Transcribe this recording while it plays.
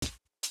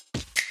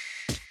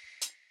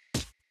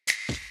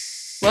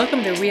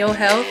Welcome to Real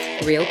Health,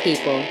 Real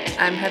People.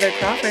 I'm Heather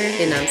Crawford.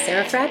 And I'm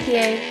Sarah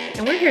Frappier.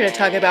 And we're here to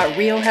talk about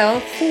real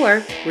health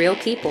for real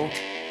people.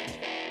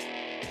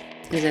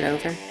 Is it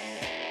over?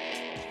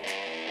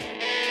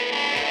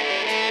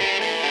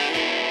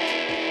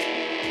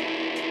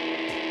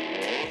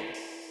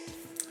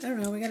 I don't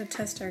know, we gotta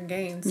test our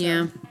gain. So.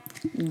 Yeah.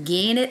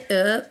 Gain it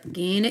up,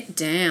 gain it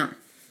down.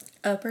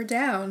 Up or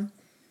down?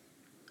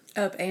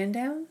 Up and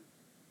down?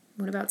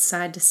 What about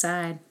side to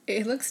side?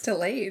 It looks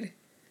delayed.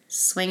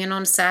 Swinging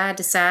on side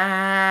to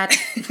side.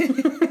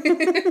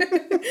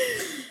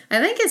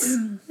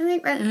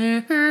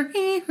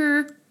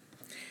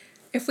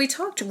 If we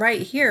talked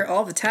right here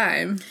all the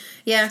time.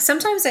 Yeah,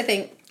 sometimes I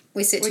think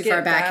we sit too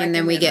far back and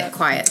then we get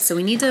quiet. So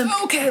we need to...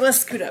 Okay, let's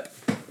scoot up.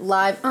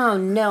 Live. Oh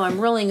no,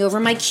 I'm rolling over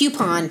my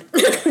coupon.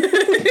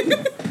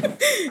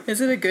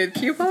 Is it a good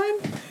coupon?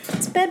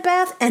 It's Bed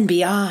Bath &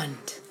 Beyond.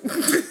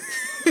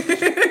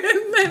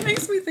 That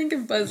makes me think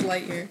of Buzz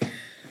Lightyear.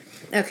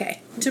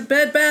 Okay. To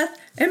Bed Bath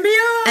 &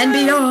 Beyond. And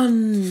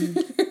Beyond.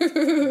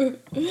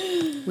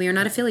 We are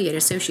not affiliated,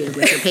 associated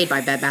with, or paid by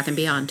Bed Bath &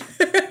 Beyond.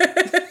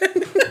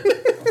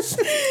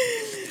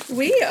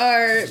 We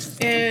are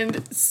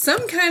in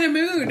some kind of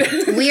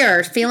mood. We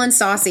are feeling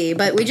saucy,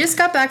 but we just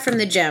got back from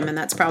the gym, and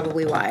that's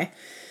probably why.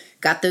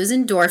 Got those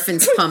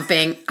endorphins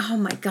pumping. Oh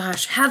my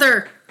gosh,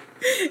 Heather.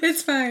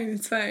 It's fine.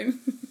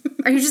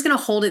 Are you just going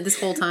to hold it this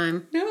whole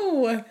time?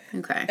 No.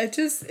 Okay.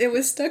 It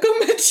was stuck on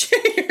my chair.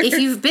 If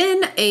you've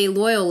been a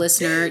loyal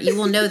listener, you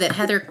will know that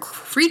Heather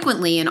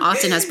frequently and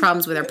often has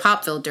problems with her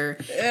pop filter,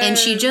 and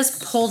she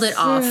just pulled it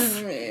off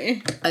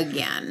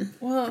again.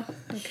 Well,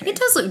 okay. It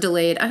does look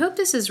delayed. I hope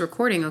this is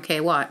recording okay.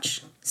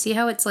 Watch. See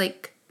how it's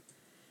like...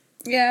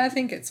 Yeah, I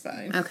think it's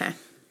fine. Okay.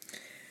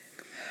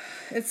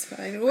 It's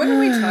fine. What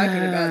are we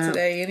talking about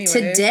today, anyway?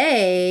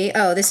 Today...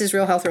 Oh, this is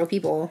Real Health, Real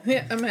People.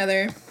 Yeah, I'm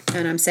Heather.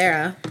 And I'm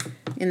Sarah.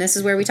 And this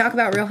is where we talk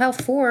about real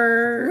health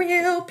for...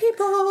 Real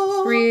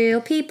people.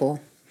 Real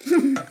people.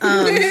 We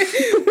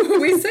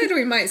said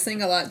we might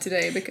sing a lot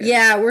today because...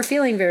 Yeah, we're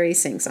feeling very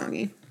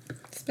sing-songy.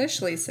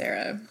 Especially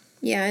Sarah.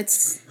 Yeah,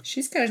 it's...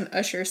 She's got an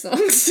Usher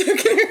song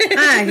stuck in her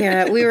head.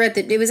 Yeah, we were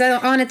it was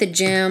on at the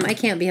gym. I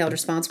can't be held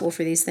responsible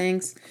for these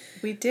things.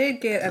 We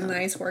did get a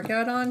nice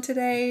workout on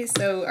today,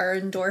 so our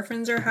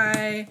endorphins are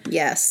high.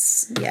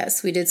 Yes,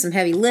 we did some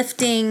heavy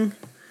lifting.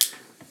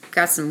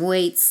 Got some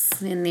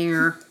weights in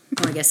there.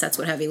 Well, I guess that's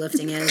what heavy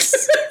lifting is.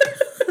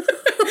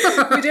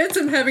 We did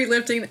some heavy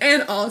lifting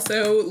and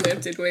also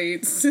lifted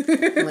weights.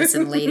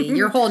 Listen, lady,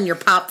 you're holding your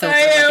pop filter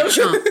like a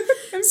chump,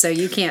 so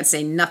you can't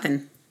say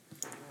nothing.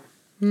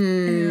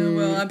 Yeah,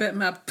 well, I bet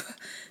my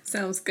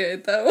sounds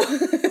good, though.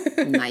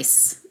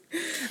 Nice.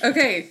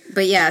 Okay.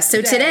 But yeah,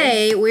 so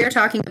today we are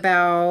talking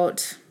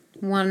about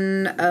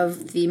one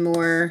of the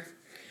more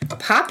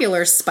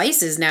popular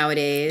spices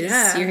nowadays.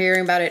 Yeah. You're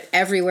hearing about it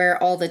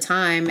everywhere all the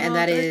time, and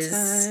that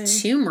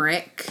is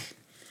turmeric.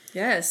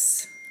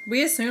 Yes.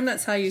 We assume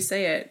that's how you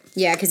say it.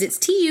 Yeah, because it's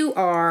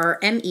Turmeric.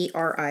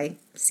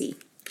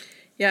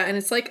 Yeah, and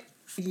it's like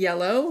a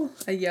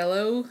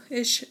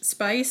yellowish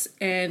spice,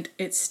 and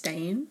it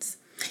stains.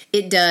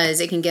 It does.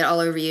 It can get all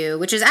over you,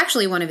 which is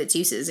actually one of its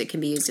uses. It can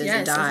be used as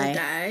a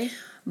dye.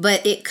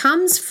 But it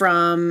comes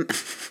from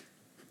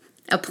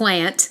a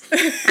plant.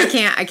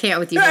 I can't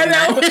with you. I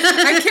know.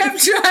 I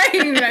kept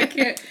trying.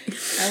 I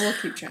will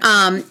keep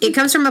trying. It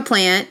comes from a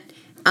plant.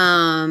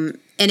 And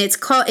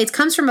it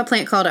comes from a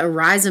plant called a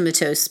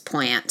rhizomatose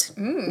plant,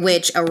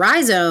 which a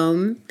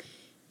rhizome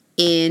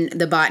in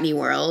the botany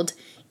world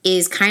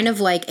is kind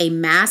of like a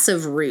mass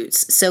of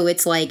roots. So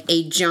it's like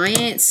a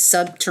giant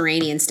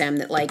subterranean stem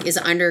that like is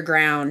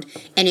underground,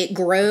 and it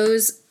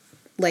grows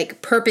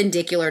like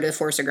perpendicular to the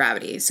force of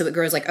gravity. So it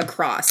grows like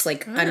across,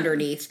 like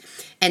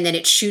underneath, and then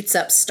it shoots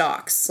up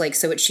stalks. Like,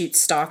 so it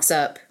shoots stalks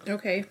up.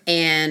 Okay.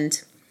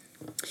 And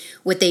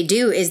what they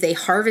do is they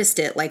harvest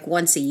it like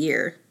once a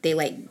year. They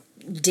like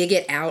dig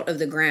it out of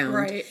the ground.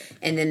 Right.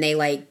 And then they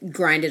like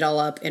grind it all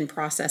up and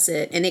process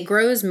it. And it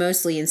grows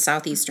mostly in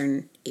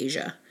Southeastern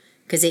Asia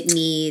because it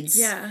needs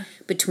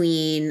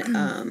between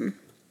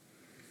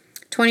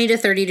 20 to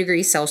 30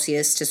 degrees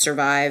Celsius to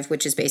survive,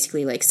 which is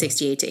basically like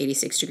 68 to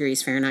 86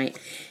 degrees Fahrenheit,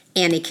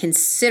 and a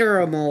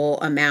considerable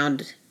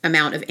amount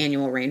of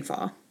annual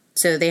rainfall.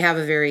 So they have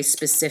a very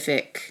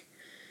specific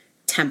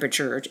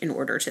temperature in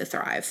order to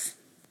thrive.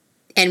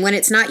 And when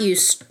it's not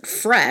used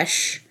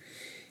fresh,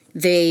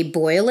 they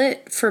boil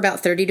it for about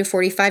 30 to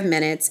 45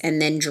 minutes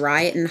and then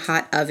dry it in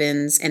hot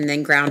ovens and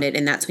then ground it,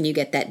 and that's when you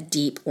get that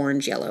deep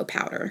orange-yellow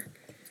powder.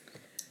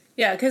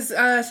 Yeah, because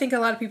I think a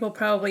lot of people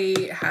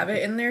probably have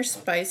it in their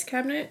spice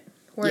cabinet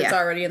where it's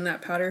already in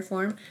that powder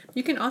form.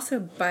 You can also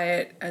buy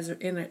it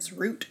in its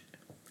root.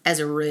 As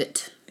a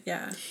root.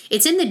 Yeah.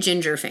 It's in the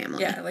ginger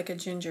family. Yeah, like a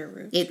ginger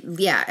root.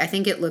 I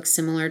think it looks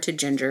similar to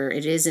ginger.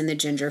 It is in the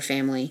ginger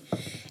family.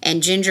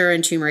 And ginger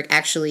and turmeric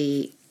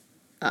actually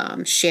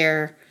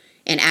share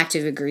an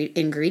active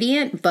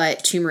ingredient,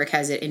 but turmeric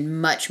has it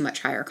in much,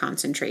 much higher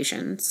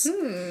concentrations.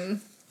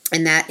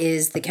 And that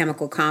is the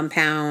chemical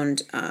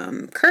compound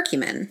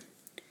curcumin.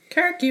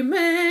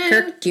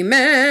 Curcumin.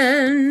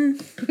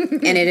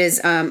 And it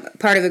is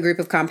part of a group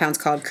of compounds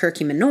called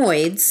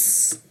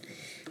curcuminoids.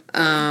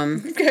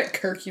 We've got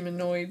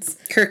curcuminoids.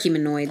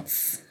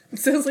 It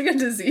sounds like a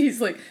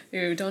disease. Like,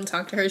 ew, don't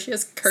talk to her. She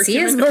has curcuminoids. She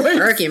has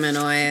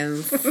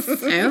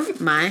curcuminoids. Oh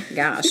my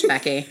gosh,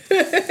 Becky.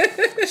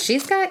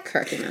 She's got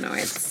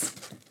curcuminoids.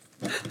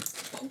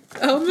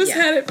 I almost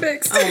had it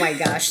fixed. Oh my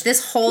gosh.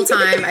 This whole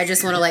time, I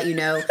just want to let you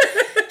know,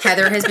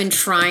 Heather has been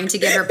trying to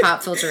get her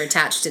pop filter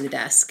attached to the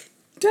desk.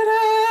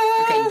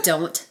 Ta-da! Okay,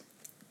 don't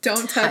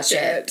touch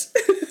it.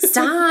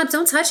 Stop.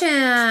 Don't touch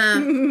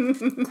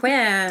him.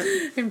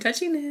 Quit. I'm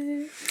touching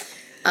it.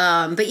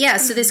 But yeah,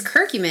 so this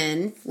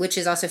curcumin, which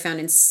is also found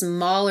in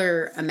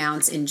smaller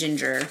amounts in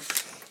ginger,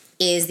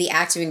 is the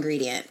active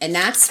ingredient. And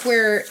that's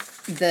where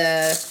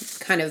the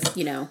kind of,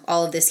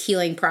 all of this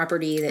healing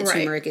property that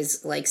turmeric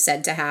is like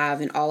said to have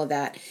and all of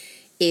that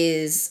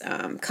is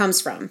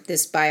comes from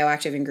this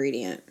bioactive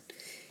ingredient.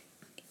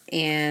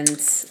 And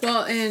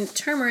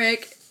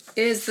turmeric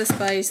is the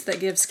spice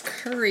that gives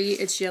curry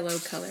its yellow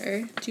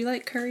color. Do you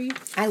like curry?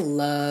 I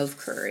love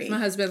curry. My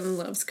husband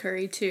loves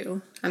curry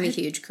too. I'm a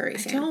huge curry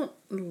fan. I don't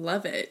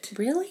love it.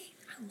 Really?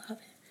 I love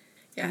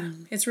it. Yeah.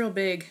 It's real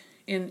big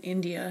in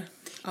India.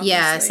 Obviously.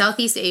 Yeah,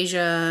 Southeast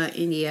Asia,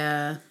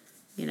 India,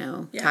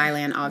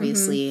 Thailand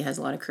obviously has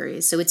a lot of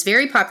curries. So it's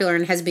very popular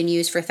and has been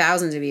used for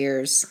thousands of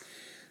years.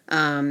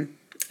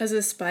 As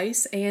a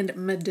spice and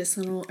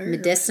medicinal herb.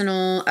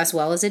 Medicinal as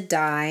well as a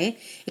dye.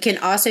 It can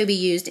also be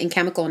used in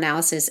chemical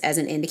analysis as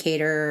an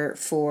indicator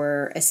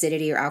for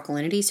acidity or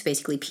alkalinity, so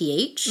basically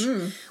pH,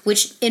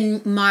 which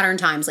in modern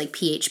times, like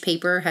pH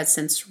paper has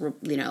since,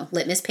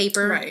 litmus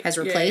paper has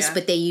replaced,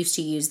 but they used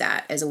to use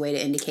that as a way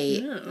to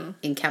indicate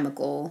in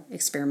chemical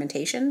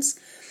experimentations.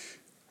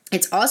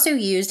 It's also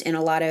used in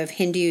a lot of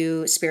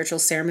Hindu spiritual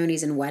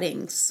ceremonies and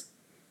weddings.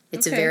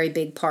 It's a very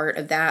big part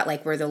of that,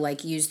 like where they'll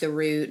use the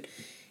root.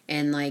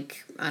 And I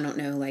don't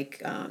know,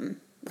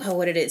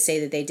 what did it say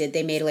that they did?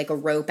 They made a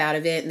rope out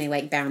of it and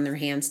they bound their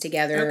hands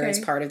together as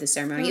part of the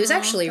ceremony. It was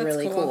actually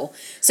really cool.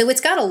 So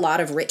it's got a lot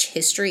of rich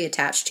history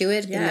attached to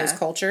it in those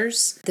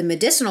cultures. The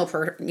medicinal,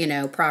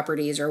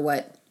 properties are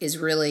what is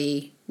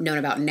really known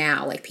about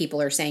now. Like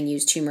people are saying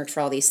use turmeric for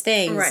all these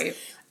things. Right.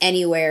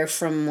 Anywhere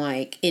from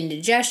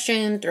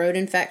indigestion, throat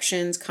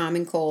infections,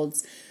 common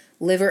colds,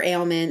 liver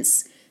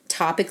ailments,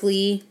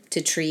 topically to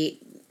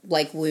treat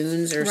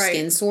wounds or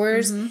skin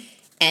sores. Mm-hmm.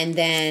 And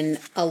then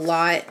a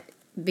lot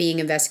being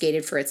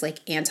investigated for its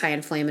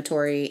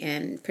anti-inflammatory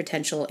and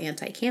potential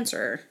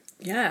anti-cancer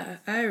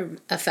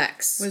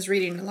effects. Was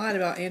reading a lot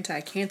about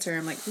anti-cancer.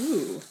 I'm like,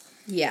 ooh.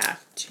 Yeah.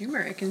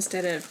 Turmeric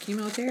instead of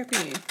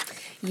chemotherapy.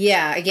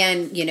 Yeah.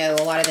 Again, a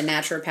lot of the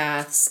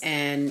naturopaths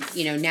and,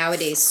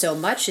 nowadays so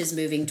much is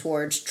moving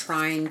towards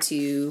trying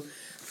to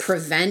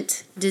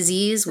prevent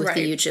disease with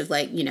the use of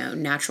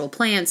natural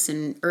plants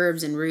and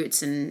herbs and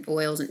roots and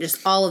oils and just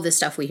all of the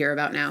stuff we hear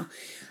about now.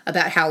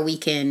 About how we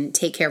can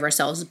take care of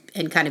ourselves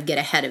and kind of get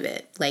ahead of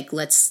it.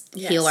 Let's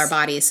heal our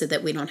bodies so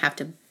that we don't have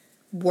to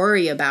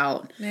worry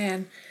about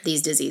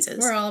these diseases.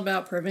 We're all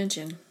about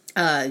prevention.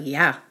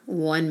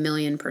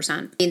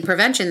 1,000,000%. In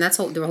prevention, that's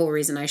the whole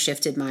reason I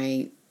shifted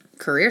my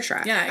career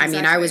track. Yeah,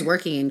 exactly. I was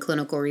working in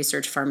clinical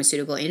research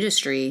pharmaceutical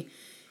industry,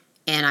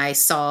 and I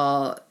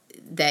saw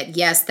that,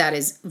 yes, that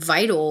is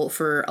vital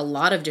for a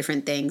lot of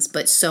different things,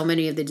 but so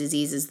many of the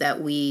diseases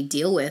that we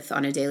deal with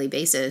on a daily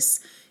basis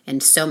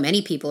and so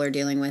many people are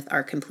dealing with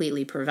are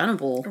completely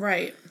preventable.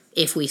 Right.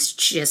 If we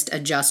just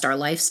adjust our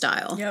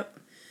lifestyle. Yep.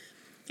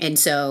 And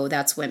so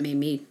that's what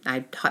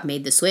I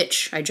made the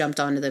switch. I jumped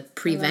onto the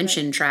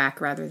prevention track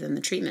rather than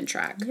the treatment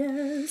track.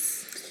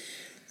 Yes.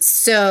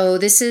 So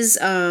this is,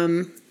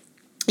 and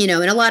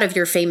a lot of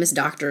your famous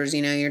doctors,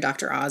 your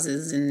Dr.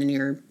 Oz's and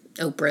your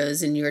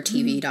Oprah's and your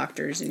TV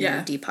doctors and your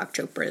Deepak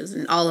Chopra's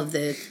and all of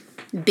the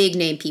big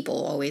name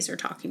people always are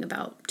talking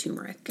about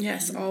turmeric.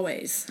 Yes,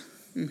 always.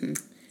 Mm-hmm.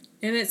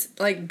 And it's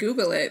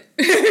Google it.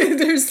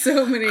 There's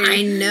so many.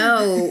 I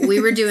know.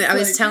 We were doing, I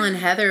was telling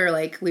Heather,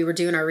 we were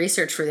doing our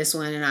research for this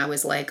one, and I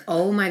was like,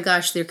 oh my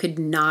gosh, there could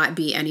not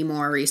be any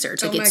more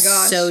research.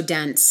 It's so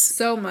dense.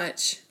 So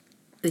much.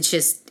 It's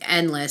just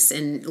endless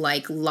and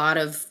a lot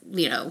of,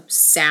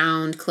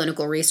 sound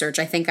clinical research.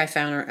 I think I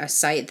found a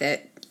site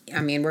that,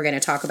 we're going to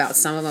talk about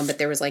some of them, but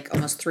there was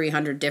almost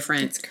 300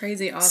 different it's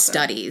crazy awesome.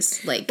 Studies,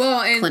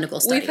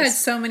 clinical studies. We've had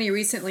so many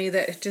recently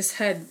that just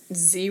had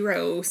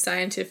zero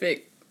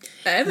scientific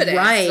evidence.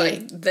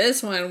 Right.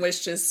 This one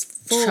was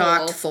just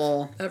chock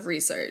full of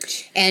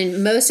research.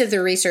 And most of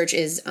the research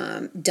is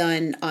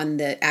done on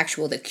the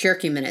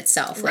curcumin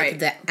itself,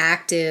 the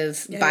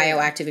active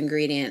bioactive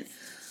ingredient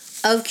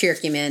of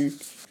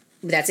curcumin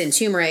that's in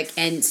turmeric.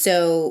 And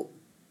so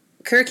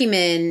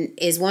curcumin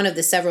is one of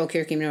the several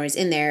curcuminoids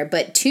in there,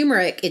 but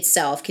turmeric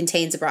itself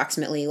contains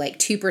approximately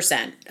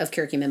 2% of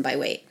curcumin by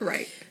weight.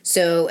 Right.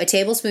 So a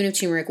tablespoon of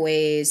turmeric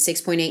weighs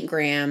 6.8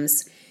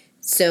 grams.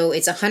 So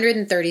it's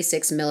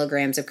 136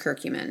 milligrams of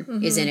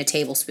curcumin is in a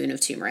tablespoon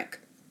of turmeric.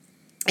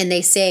 And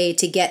they say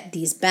to get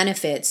these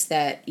benefits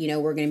that,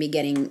 we're going to be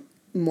getting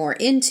more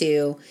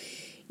into,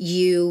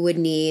 you would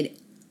need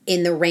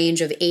in the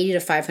range of 80 to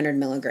 500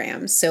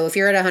 milligrams. So if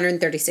you're at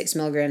 136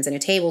 milligrams in a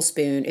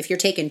tablespoon, if you're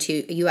taking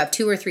you have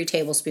 2 or 3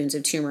 tablespoons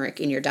of turmeric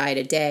in your diet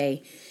a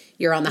day,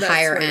 you're on the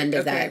higher end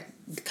of that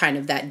kind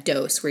of that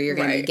dose where you're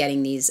going to be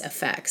getting these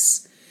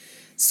effects.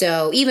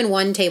 So even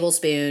 1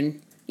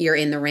 tablespoon, you're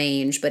in the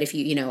range. But if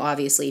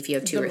obviously if you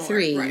have 2 or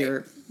 3,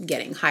 you're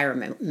getting higher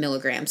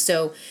milligrams.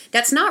 So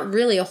that's not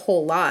really a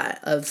whole lot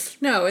of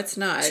it's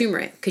not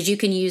turmeric, because you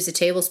can use a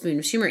tablespoon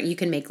of turmeric. You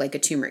can make like a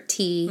turmeric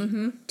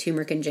tea,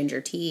 turmeric and ginger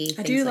tea.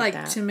 I do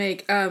like to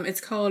make it's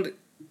called,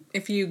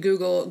 if you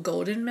Google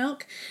golden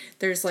milk,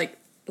 there's like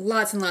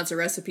lots and lots of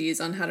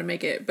recipes on how to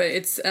make it, but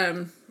it's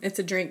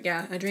a drink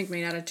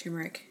made out of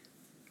turmeric.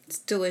 It's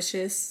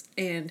delicious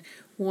and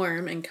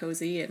warm and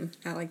cozy, and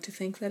I like to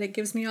think that it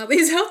gives me all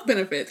these health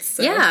benefits.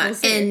 So we'll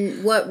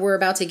and what we're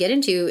about to get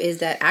into is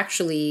that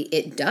actually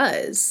it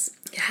does.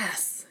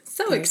 Yes.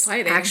 So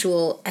exciting.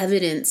 Actual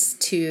evidence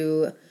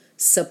to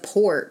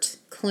support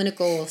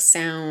clinical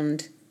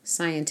sound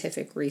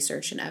scientific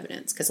research and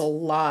evidence, because a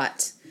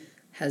lot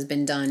has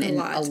been done in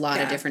a lot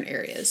of different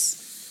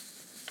areas.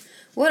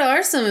 What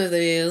are some of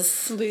these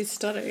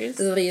studies?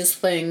 These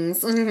things.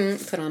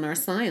 Put on our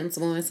science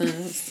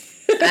voices.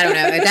 I don't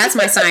know. That's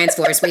my science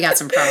voice. We got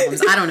some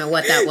problems. I don't know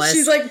what that was.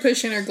 She's like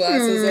pushing her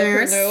glasses up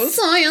her nose.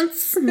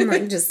 Science.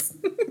 Like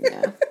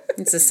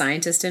it's a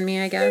scientist in me,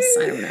 I guess.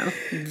 I don't know.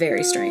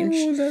 Very strange.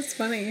 Oh, that's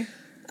funny.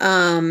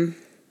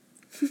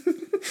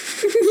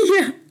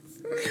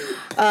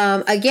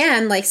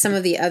 Again, like some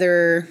of the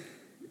other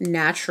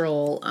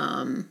natural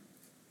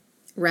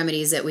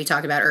remedies that we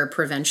talked about, or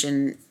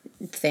prevention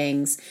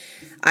things,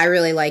 I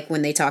really like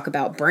when they talk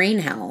about brain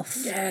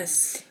health.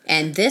 Yes.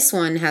 And this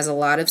one has a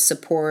lot of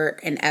support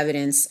and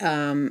evidence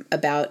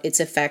about its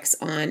effects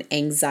on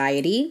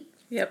anxiety.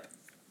 Yep.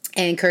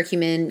 And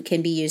curcumin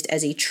can be used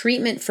as a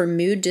treatment for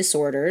mood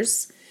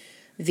disorders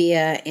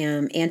via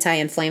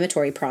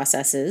anti-inflammatory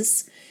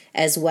processes,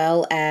 as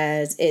well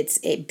as it's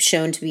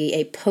shown to be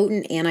a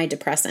potent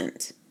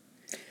antidepressant.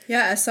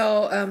 Yeah, I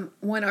saw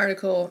one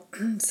article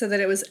said that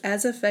it was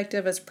as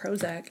effective as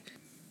Prozac.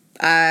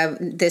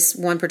 This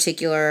one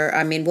particular,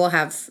 we'll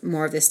have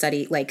more of this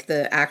study, like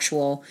the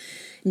actual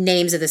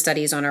names of the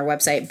studies on our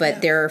website,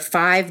 but there are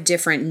 5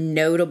 different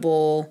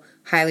notable,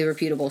 highly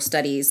reputable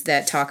studies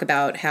that talk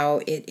about how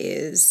it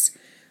is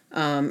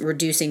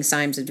reducing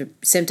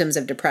symptoms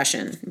of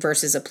depression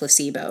versus a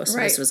placebo. So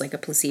this was like a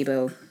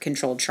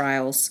placebo-controlled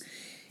trials,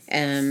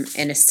 and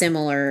a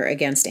similar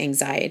against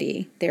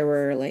anxiety. There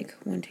were like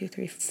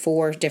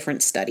 4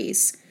 different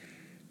studies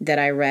that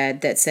I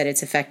read that said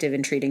it's effective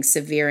in treating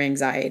severe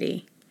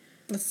anxiety.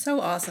 That's so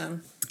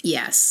awesome.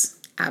 Yes,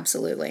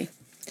 absolutely.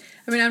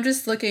 I'm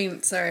just looking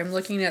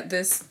at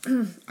this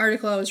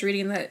article I was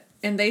reading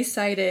and they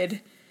cited,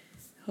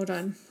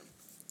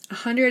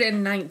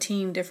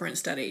 119 different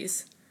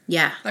studies.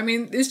 Yeah.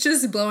 It's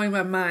just blowing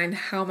my mind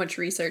how much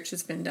research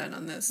has been done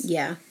on this.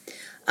 Yeah.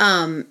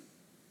 A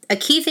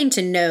key thing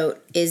to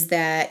note is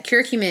that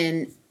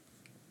curcumin,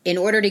 in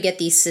order to get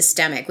these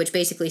systemic, which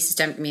basically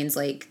systemic means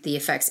like the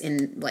effects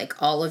in like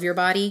all of your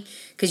body,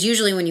 because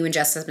usually when you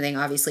ingest something,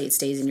 obviously it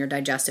stays in your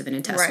digestive and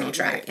intestinal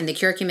tract. Right. And the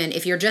curcumin,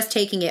 if you're just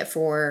taking it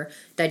for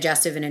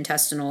digestive and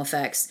intestinal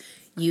effects,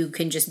 you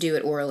can just do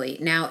it orally.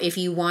 Now, if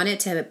you want it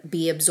to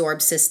be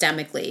absorbed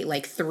systemically,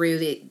 like through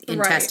the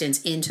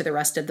intestines into the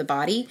rest of the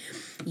body,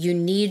 you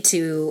need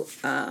to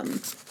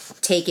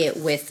take it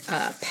with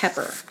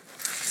pepper.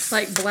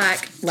 Like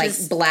black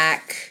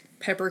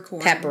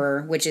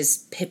pepper, which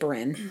is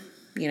piperine,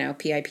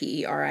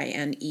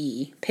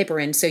 Piperine,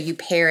 piperine. So you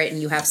pair it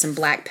and you have some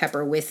black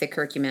pepper with the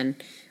curcumin,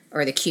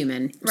 or the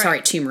cumin. Right.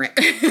 Sorry, turmeric.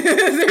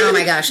 Oh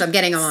my gosh, I'm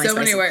getting all my so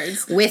many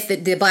words.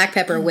 With the black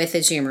pepper with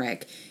the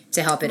turmeric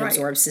to help it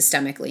absorb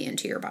systemically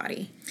into your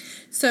body.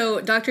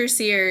 So Dr.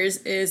 Sears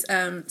is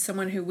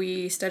someone who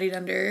we studied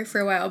under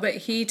for a while, but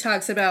he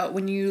talks about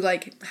when you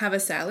have a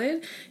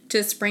salad,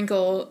 to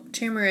sprinkle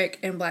turmeric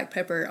and black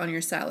pepper on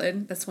your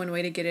salad. That's one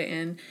way to get it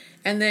in.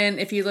 And then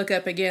if you look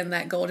up again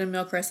that golden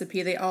milk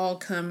recipe, they all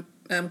call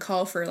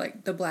for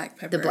the black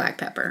pepper. The black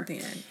pepper. At the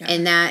end. Yeah.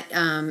 And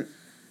that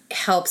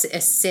helps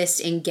assist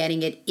in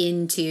getting it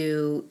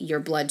into your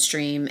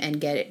bloodstream and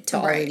get it to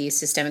all of these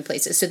systemic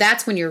places. So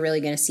that's when you're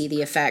really going to see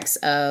the effects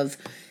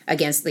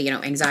against the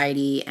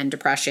anxiety and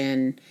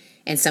depression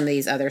and some of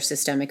these other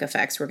systemic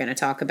effects we're going to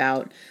talk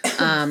about.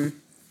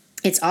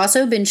 It's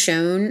also been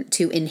shown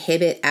to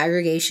inhibit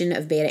aggregation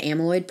of beta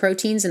amyloid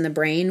proteins in the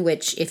brain,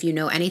 which, if you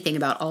know anything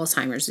about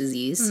Alzheimer's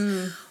disease,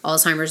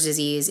 Alzheimer's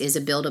disease is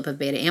a buildup of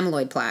beta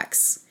amyloid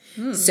plaques.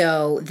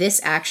 So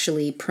this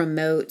actually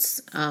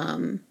promotes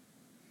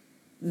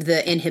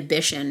the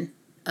inhibition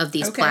of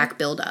these plaque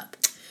buildup.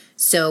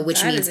 So,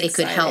 which means it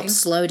could help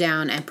slow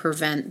down and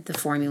prevent the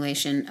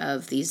formulation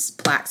of these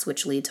plaques,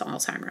 which lead to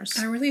Alzheimer's.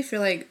 I really feel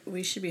like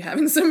we should be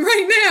having some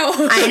right now.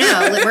 I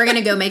know. We're going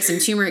to go make some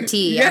turmeric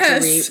tea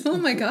after we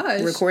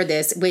record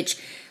this, which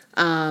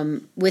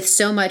with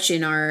so much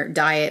in our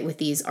diet with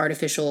these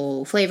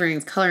artificial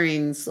flavorings,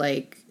 colorings,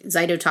 like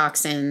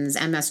cytotoxins,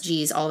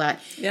 MSGs, all that.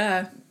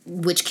 Yeah.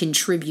 which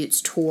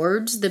contributes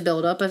towards the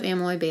buildup of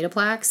amyloid beta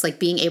plaques. Like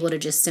being able to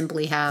just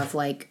simply have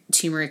like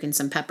turmeric and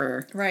some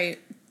pepper, right,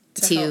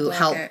 to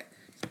help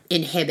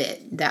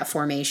inhibit that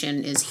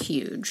formation is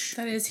huge.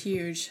 That is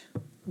huge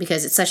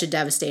because it's such a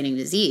devastating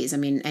disease. I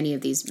mean, any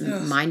of these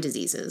mind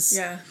diseases.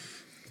 Yeah,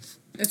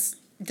 it's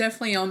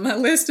definitely on my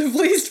list of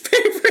least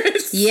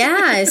favorites.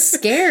 Yeah, it's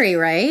scary,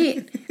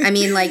 right? I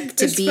mean,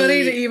 like it's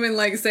funny to even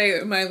like say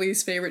my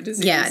least favorite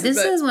disease. Yeah, this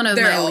is one of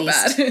my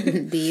least.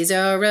 These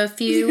are a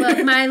few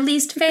of my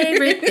least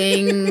favorite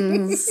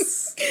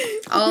things: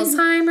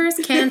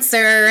 Alzheimer's,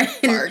 cancer,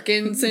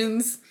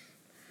 Parkinson's.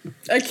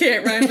 I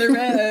can't rhyme the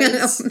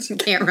rest.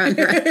 Can't rhyme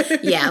the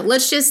rest. Yeah,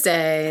 let's just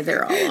say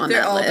they're all on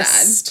that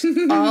list.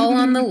 All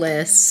on the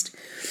list.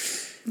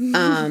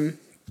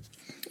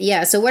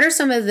 Yeah, so what are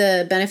some of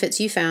the benefits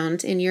you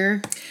found in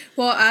your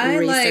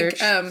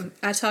research?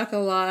 I talk a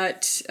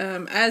lot,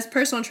 as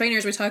personal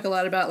trainers, we talk a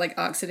lot about like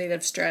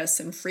oxidative stress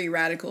and free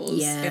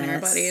radicals in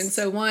our body. And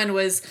so one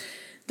was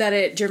that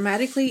it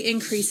dramatically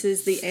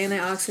increases the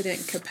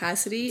antioxidant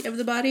capacity of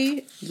the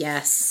body.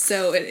 Yes.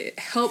 So it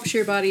helps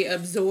your body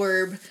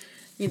absorb,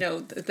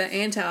 the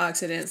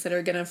antioxidants that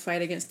are going to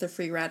fight against the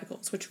free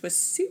radicals, which was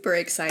super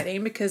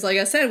exciting because, like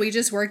I said, we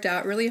just worked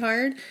out really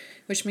hard,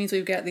 which means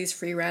we've got these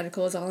free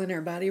radicals all in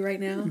our body right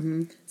now.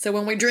 Mm-hmm. So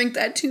when we drink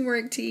that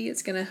turmeric tea,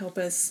 it's going to help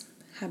us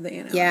have the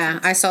antioxidants.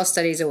 Yeah, I saw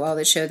studies as well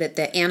that showed that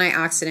the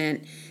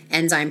antioxidant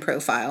enzyme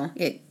profile,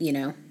 it,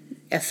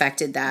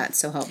 affected that,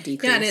 so helped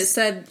decrease. Yeah, and it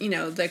said,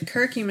 the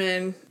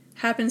curcumin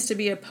happens to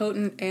be a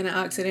potent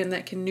antioxidant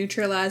that can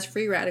neutralize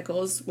free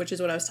radicals, which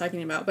is what I was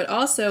talking about, but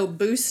also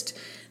boost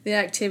the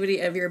activity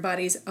of your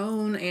body's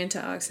own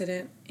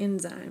antioxidant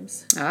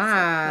enzymes.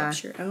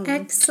 Your own.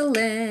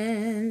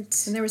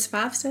 Excellent. And there was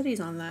 5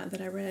 studies on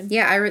that I read.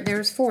 Yeah, there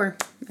was 4.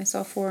 I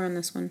saw 4 on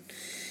this one.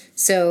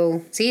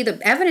 So, see, the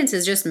evidence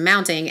is just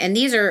mounting, and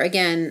these are,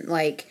 again,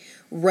 like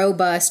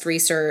robust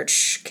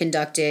research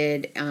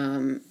conducted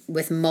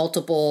with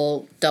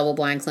multiple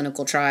double-blind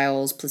clinical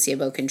trials,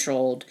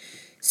 placebo-controlled.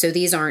 So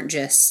these aren't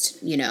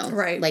just,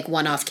 like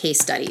one-off case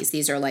studies.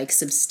 These are like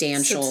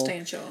substantial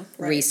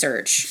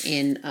research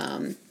in,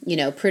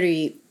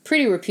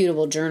 pretty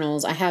reputable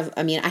journals. I have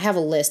a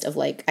list of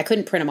I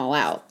couldn't print them all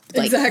out.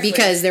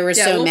 Because there were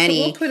so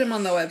many. We'll put them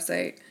on the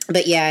website.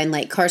 But yeah, in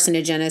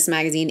Carcinogenesis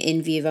magazine,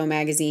 In Vivo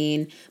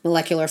magazine,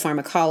 Molecular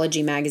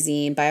Pharmacology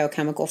magazine,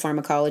 Biochemical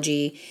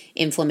Pharmacology,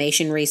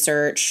 Inflammation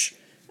Research.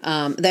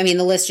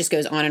 The list just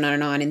goes on and on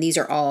and on, and these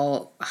are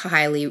all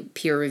highly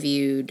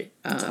peer-reviewed,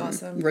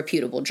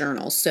 reputable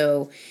journals.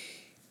 So,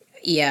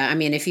 yeah,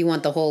 if you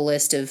want the whole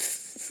list of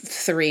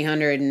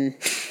 300 and...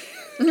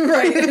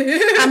 Right.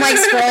 I'm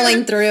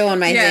scrolling through on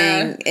my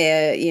thing,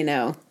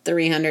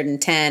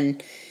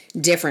 310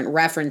 different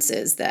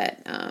references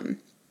that...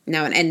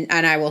 Now, and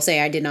I will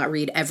say I did not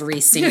read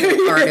every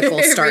single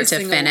article start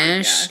to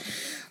finish.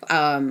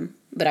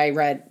 But I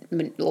read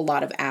a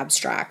lot of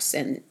abstracts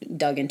and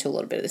dug into a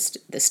little bit of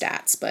the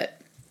stats. But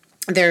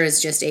there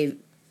is just a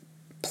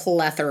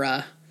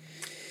plethora.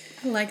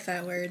 I like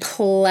that word.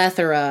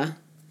 Plethora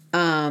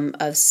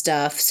of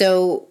stuff.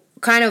 So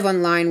kind of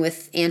in line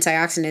with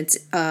antioxidants,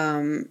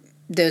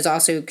 those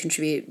also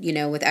contribute,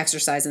 with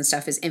exercise and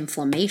stuff, is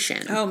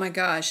inflammation. Oh my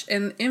gosh.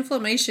 And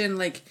inflammation,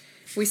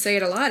 we say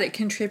it a lot, it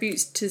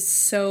contributes to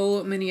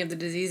so many of the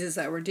diseases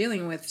that we're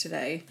dealing with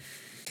today.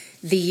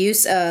 The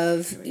use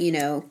of,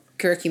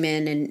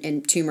 curcumin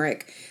and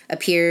turmeric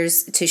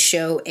appears to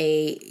show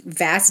a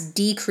vast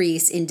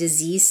decrease in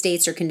disease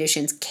states or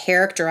conditions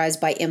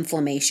characterized by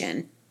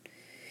inflammation.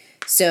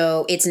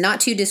 So it's not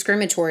too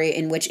discriminatory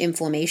in which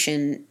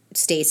inflammation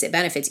states it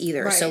benefits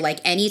either. Right. So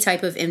any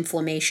type of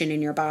inflammation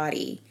in your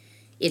body,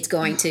 it's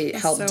going to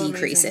help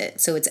decrease it.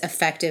 So it's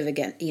effective,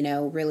 again,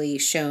 really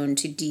shown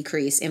to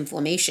decrease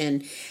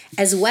inflammation,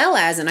 as well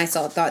as, and I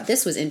thought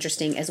this was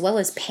interesting, as well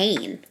as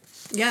pain.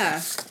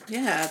 Yeah,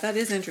 that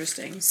is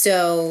interesting.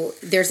 So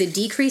there's a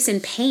decrease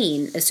in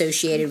pain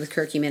associated with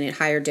curcumin at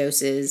higher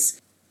doses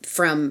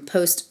from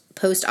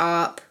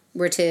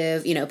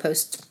post-operative,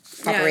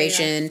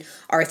 post-operation,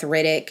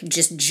 arthritic,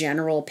 just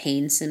general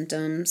pain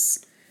symptoms.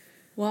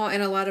 Well,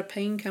 and a lot of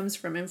pain comes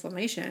from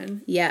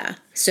inflammation. Yeah,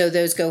 so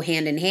those go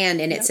hand in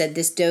hand, and it said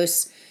this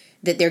dose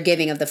that they're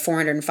giving of the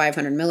 400 and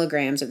 500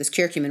 milligrams of this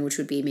curcumin, which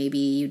would be maybe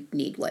you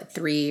need,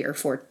 3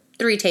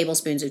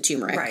 tablespoons of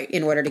turmeric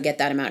in order to get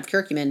that amount of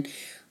curcumin,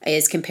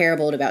 is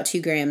comparable to about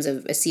 2 grams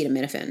of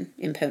acetaminophen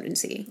in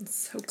potency. That's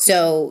so cool.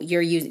 So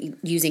you're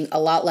using a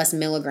lot less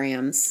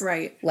milligrams,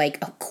 like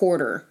a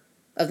quarter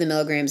of the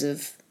milligrams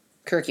of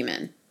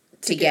curcumin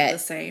to get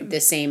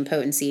the same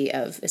potency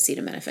of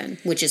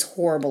acetaminophen, which is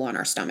horrible on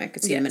our stomach.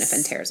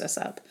 Acetaminophen tears us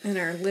up. And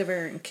our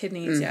liver and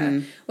kidneys, yeah.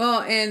 Well,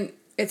 and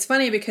it's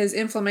funny because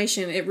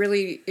inflammation, it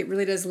really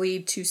does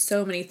lead to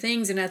so many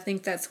things, and I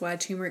think that's why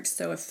turmeric's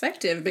so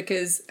effective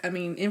because,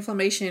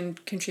 inflammation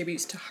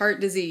contributes to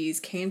heart disease,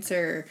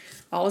 cancer,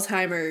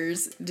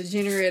 Alzheimer's,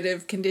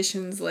 degenerative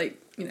conditions what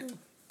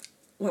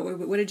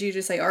did you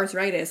just say,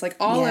 arthritis,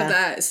 all of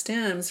that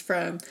stems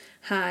from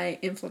high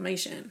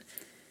inflammation.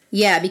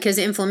 Yeah, because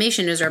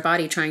inflammation is our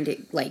body trying to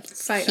like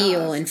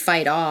heal and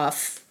fight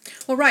off.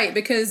 Well, right,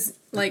 because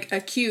like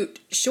acute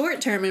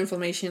short-term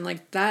inflammation,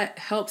 like that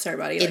helps our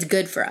body. It's like,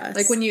 good for us.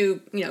 Like when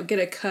you get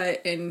a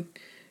cut and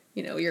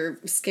your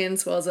skin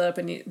swells up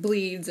and it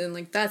bleeds, and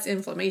like that's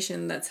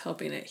inflammation that's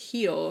helping it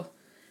heal.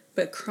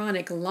 But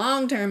chronic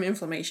long-term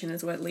inflammation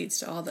is what leads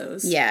to all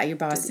those. Yeah, your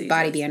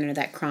body be under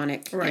that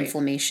chronic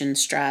inflammation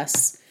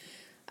stress.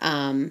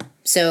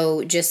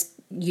 So just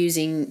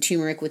using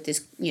turmeric with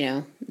this,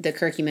 the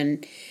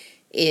curcumin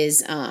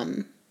is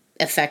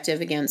effective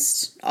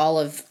against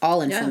all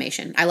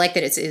inflammation. Yeah. I like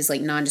that it is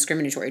like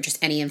non-discriminatory,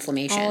 just any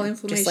inflammation. All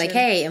inflammation. Just like,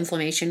 hey,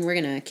 inflammation, we're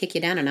going to kick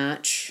you down a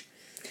notch.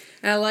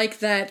 And I like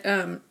that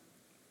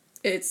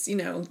it's,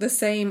 the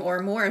same or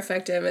more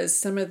effective as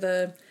some of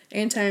the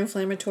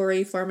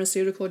anti-inflammatory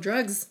pharmaceutical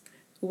drugs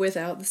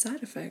without the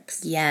side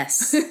effects.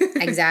 Yes,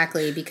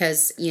 exactly.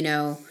 Because,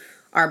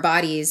 our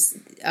bodies,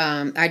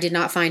 I did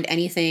not find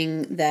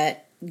anything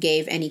that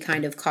gave any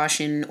kind of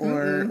caution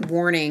or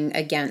warning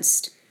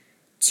against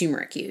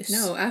turmeric use.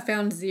 No, I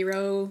found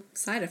 0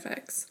 side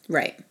effects.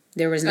 Right.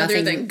 There was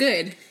nothing. Other than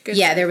good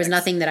yeah, there was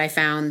nothing that I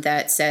found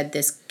that said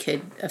this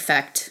could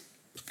affect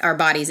our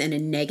bodies in a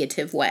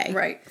negative way.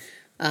 Right.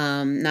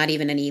 Not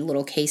even any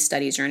little case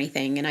studies or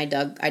anything. And I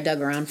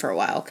dug around for a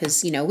while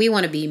because, we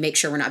want to make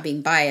sure we're not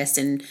being biased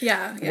and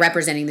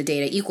representing the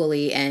data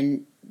equally.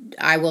 And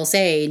I will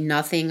say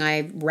nothing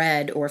I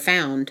read or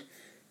found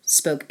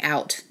spoke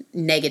out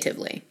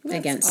negatively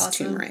against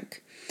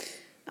turmeric.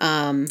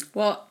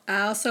 Well,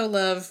 I also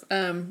love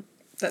that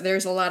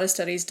there's a lot of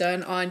studies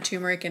done on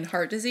turmeric and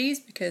heart disease,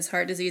 because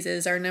heart disease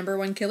is our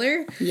 #1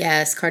 killer.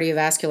 Yes,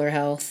 cardiovascular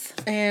health.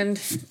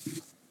 And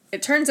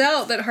it turns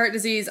out that heart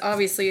disease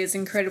obviously is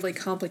incredibly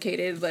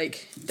complicated.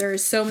 Like, there are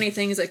so many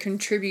things that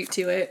contribute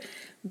to it.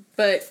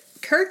 But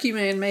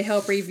curcumin may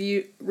help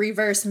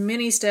reverse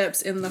many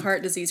steps in the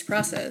heart disease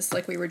process,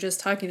 like we were just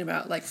talking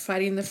about, like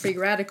fighting the free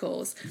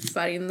radicals,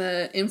 fighting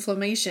the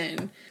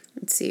inflammation.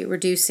 Let's see,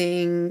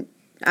 reducing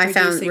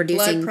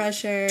blood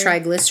pressure,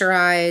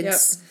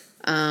 triglycerides,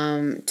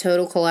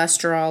 total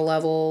cholesterol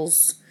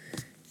levels,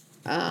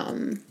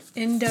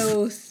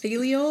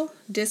 endothelial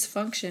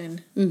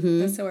dysfunction. Mm-hmm.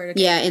 That's the word.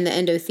 Yeah, in the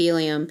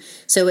endothelium.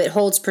 So it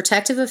holds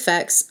protective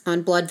effects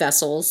on blood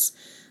vessels.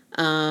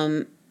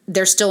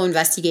 They're still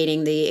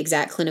investigating the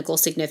exact clinical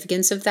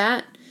significance of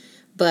that,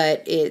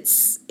 but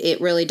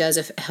it really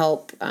does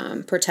help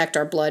protect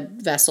our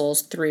blood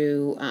vessels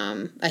through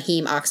a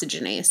heme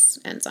oxygenase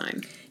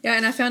enzyme. Yeah,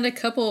 and I found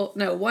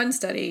one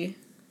study.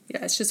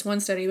 Yeah, it's just one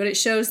study, but it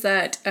shows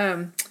that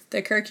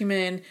the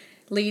curcumin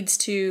leads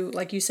to,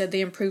 like you said,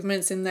 the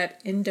improvements in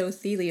that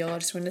endothelial, I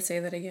just wanted to say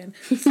that again,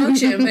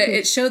 function. But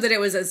it showed that it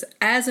was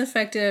as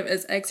effective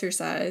as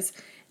exercise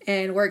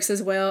and works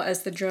as well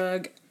as the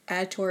drug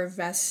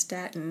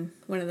atorvastatin,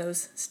 one of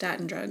those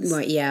statin drugs.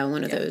 Well, yeah,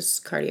 one of those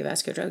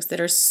cardiovascular drugs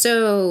that are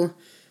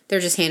they're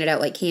just handed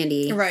out like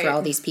candy for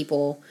all these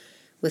people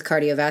with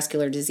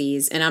cardiovascular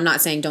disease. And I'm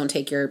not saying don't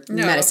take your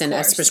medicine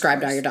as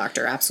prescribed by your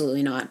doctor.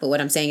 Absolutely not. But what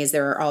I'm saying is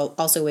there are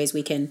also ways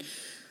we can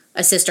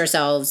assist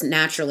ourselves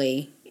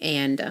naturally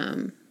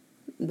and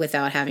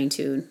without having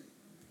to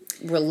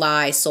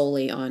rely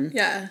solely on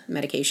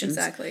medications.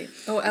 Exactly.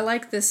 Oh, I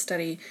like this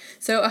study.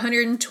 So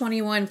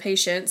 121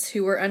 patients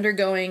who were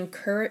undergoing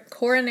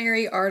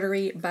coronary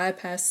artery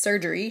bypass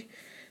surgery.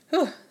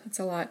 Oh, that's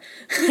a lot.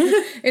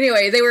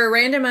 Anyway, they were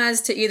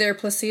randomized to either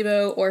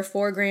placebo or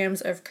 4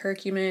 grams of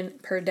curcumin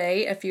per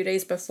day a few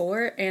days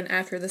before and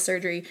after the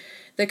surgery.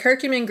 The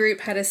curcumin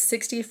group had a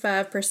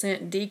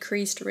 65%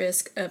 decreased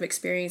risk of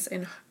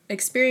experiencing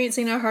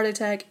a heart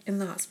attack in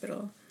the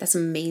hospital. That's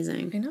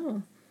amazing. I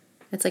know.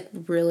 That's like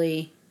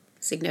really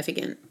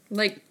significant.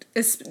 Like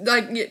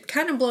it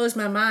kind of blows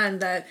my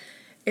mind that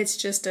it's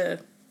just a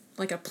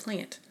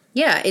plant.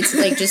 Yeah, it's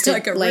like just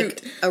a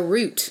root. A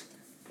root.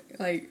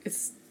 Like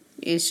it's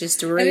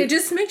just a root. And it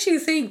just makes you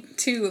think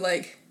too,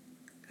 like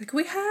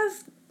we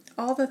have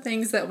all the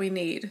things that we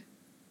need,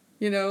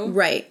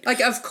 Right. Like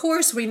of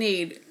course we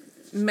need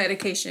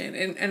medication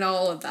and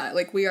all of that.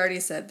 Like we already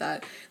said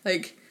that.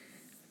 Like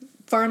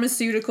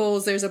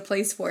pharmaceuticals, there's a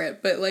place for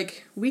it, but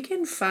like we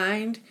can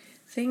find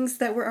things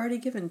that were already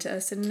given to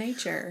us in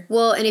nature.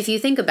 Well, and if you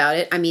think about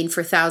it, I mean,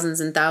 for thousands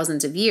and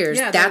thousands of years,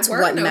 that's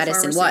what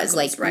medicine was.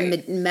 Like,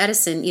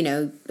 medicine,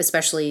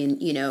 especially in,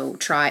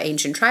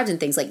 ancient tribes and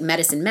things, like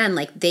medicine men,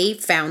 like, they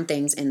found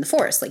things in the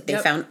forest. Like, they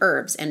found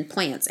herbs and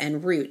plants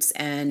and roots.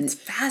 And it's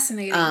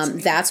fascinating to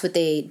me. That's what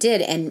they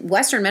did. And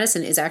Western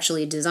medicine is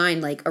actually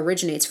designed,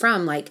 originates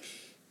from,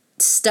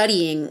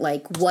 studying,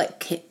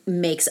 what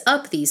makes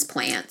up these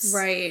plants.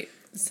 Right.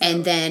 So.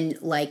 And then,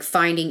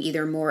 finding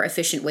either more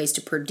efficient ways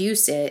to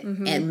produce it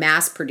and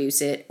mass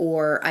produce it,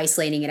 or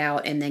isolating it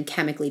out and then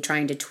chemically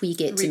trying to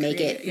tweak it to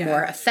make it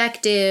more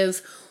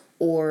effective,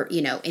 or,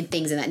 and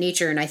things of that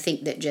nature. And I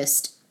think that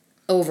just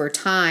over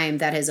time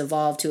that has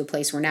evolved to a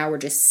place where now we're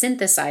just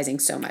synthesizing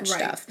so much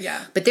stuff.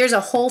 Yeah. But there's a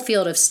whole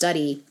field of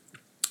study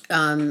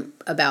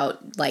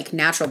about,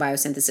 natural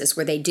biosynthesis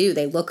where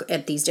they look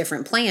at these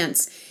different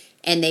plants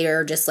And they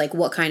are just like,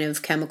 what kind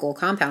of chemical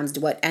compounds,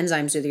 what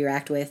enzymes do they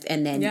react with?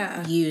 And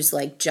then use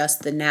like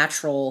just the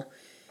natural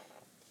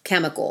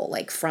chemical,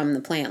 like from the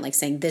plant, like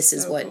saying this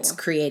is what's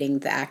creating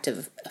the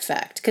active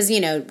effect. Because,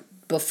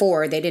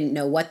 before they didn't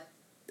know what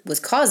was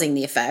causing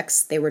the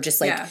effects. They were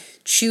just like,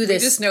 chew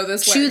this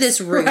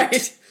root,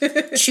 right.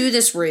 chew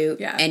this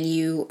root, and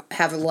you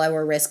have a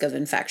lower risk of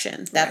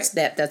infection.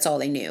 That's all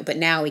they knew. But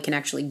now we can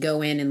actually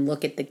go in and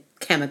look at the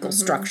chemical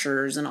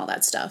structures and all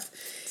that stuff.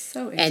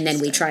 So and then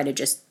we try to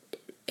just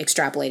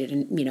extrapolate it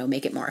and,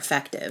 make it more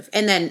effective.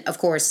 And then, of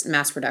course,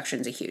 mass production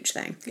is a huge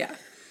thing. Yeah.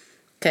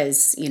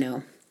 Because,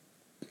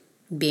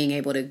 being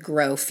able to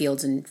grow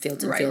fields and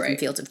fields and fields and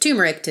fields of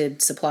turmeric to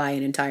supply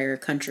an entire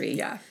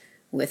country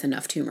with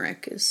enough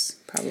turmeric is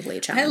probably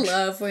a challenge. I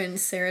love when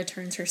Sarah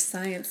turns her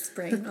science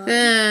brain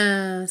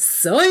on.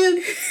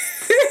 Science!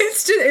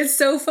 It's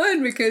so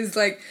fun because,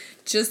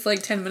 just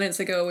 10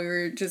 minutes ago,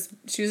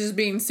 she was just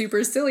being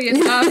super silly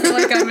and off,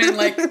 like I'm in,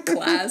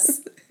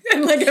 class.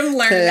 And, I'm learning.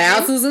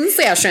 Classes in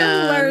session.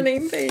 I'm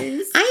learning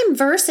things. I'm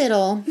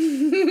versatile.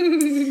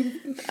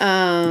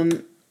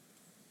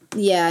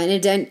 Yeah,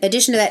 in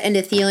addition to that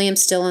endothelium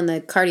still in the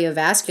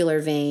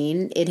cardiovascular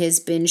vein, it has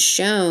been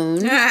shown...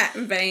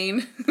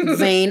 Vein.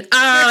 Vein. Oh,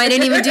 I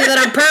didn't even do that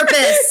on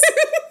purpose.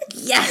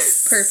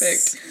 Yes.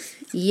 Perfect.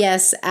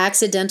 Yes,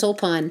 accidental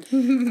pun.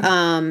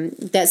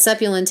 That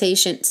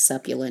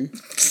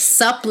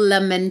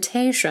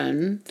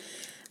supplementation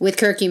with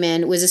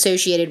curcumin was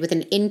associated with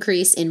an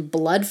increase in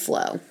blood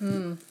flow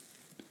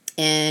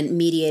and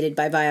mediated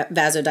by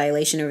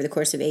vasodilation over the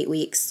course of 8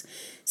 weeks.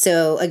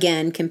 So,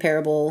 again,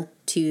 comparable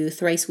to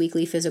thrice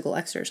weekly physical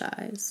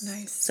exercise.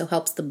 Nice. So,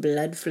 helps the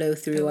blood flow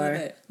through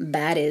our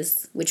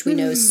bodies, which we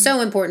know is so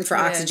important for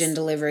oxygen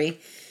delivery.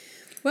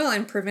 Well,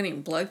 and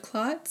preventing blood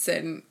clots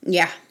and...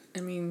 Yeah.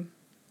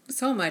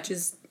 So much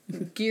is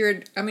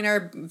geared...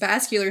 our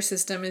vascular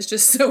system is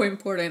just so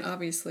important,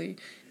 obviously,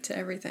 to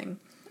everything.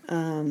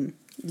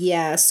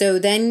 Yeah, so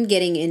then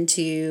getting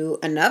into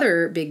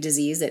another big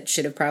disease that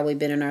should have probably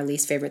been in our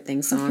least favorite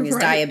thing song is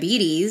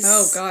diabetes.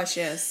 Oh, gosh,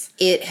 yes.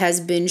 It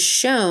has been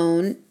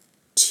shown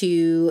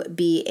to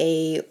be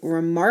a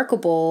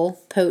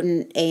remarkable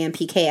potent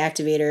AMPK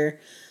activator,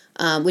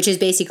 which is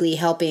basically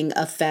helping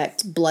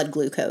affect blood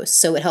glucose.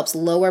 So it helps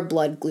lower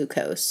blood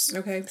glucose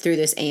through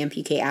this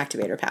AMPK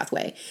activator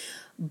pathway.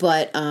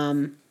 But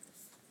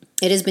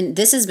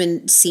this has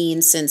been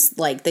seen since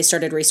they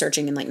started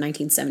researching in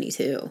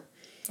 1972.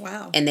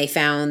 Wow. And they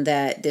found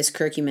that this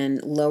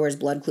curcumin lowers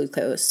blood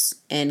glucose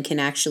and can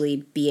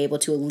actually be able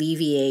to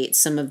alleviate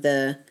some of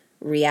the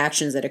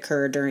reactions that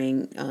occur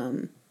during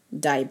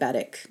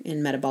diabetic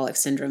and metabolic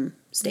syndrome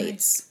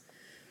states. Nice.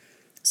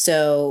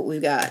 So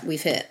we've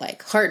hit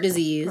heart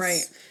disease.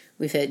 Right.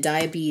 We've hit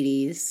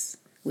diabetes.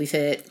 We've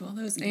hit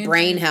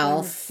brain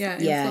health.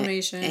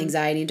 Inflammation.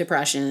 Anxiety,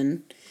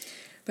 depression.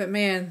 But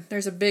man,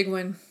 there's a big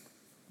one.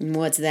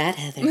 What's that,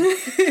 Heather?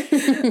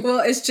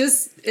 Well,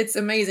 it's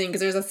amazing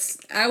because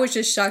I was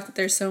just shocked that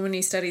there's so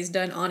many studies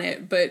done on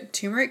it, but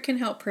turmeric can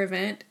help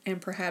prevent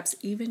and perhaps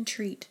even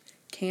treat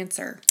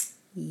cancer.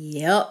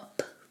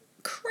 Yep.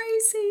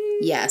 Crazy.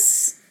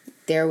 Yes.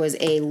 There was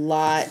a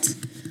lot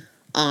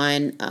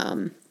on,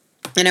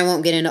 and I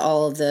won't get into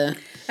all of the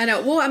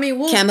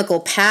chemical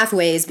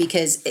pathways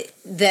because a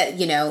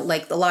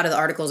lot of the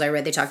articles I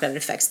read, they talked about it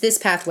affects this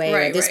pathway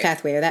or this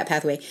pathway or that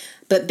pathway.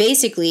 But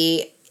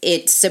basically,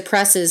 it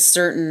suppresses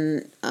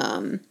certain,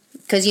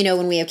 because,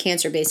 when we have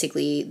cancer,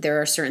 basically,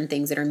 there are certain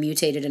things that are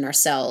mutated in our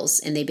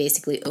cells, and they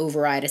basically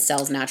override a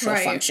cell's natural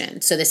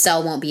function. So the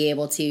cell won't be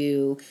able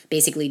to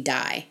basically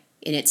die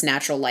in its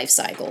natural life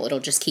cycle. It'll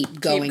just keep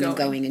going and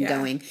going and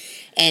going.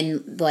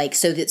 And,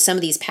 so that some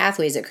of these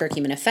pathways that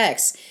curcumin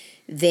affects,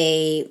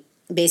 they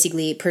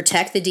basically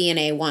protect the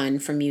DNA, one,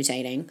 from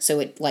mutating, so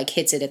it,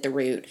 hits it at the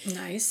root.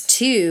 Nice.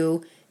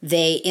 Two,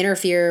 they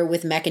interfere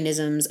with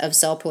mechanisms of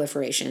cell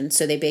proliferation.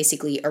 So they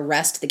basically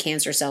arrest the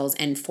cancer cells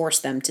and force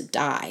them to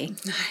die.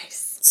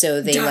 Nice.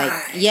 So they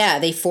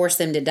they force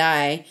them to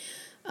die.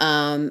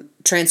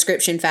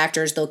 Transcription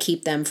factors, they'll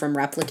keep them from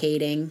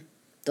replicating.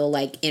 They'll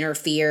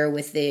interfere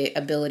with the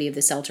ability of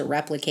the cell to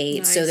replicate.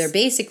 Nice. So they're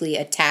basically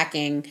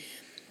attacking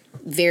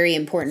very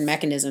important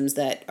mechanisms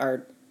that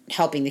are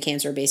helping the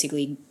cancer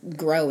basically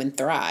grow and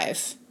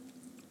thrive.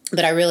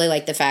 But I really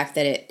like the fact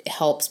that it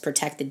helps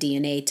protect the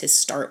DNA to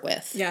start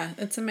with. Yeah,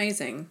 it's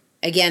amazing.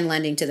 Again,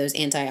 lending to those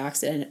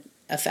antioxidant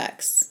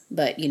effects,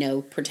 but,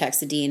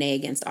 protects the DNA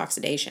against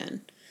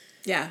oxidation.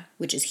 Yeah.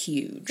 Which is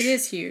huge. It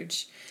is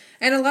huge.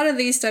 And a lot of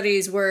these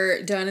studies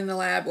were done in the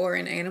lab or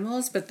in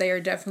animals, but they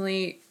are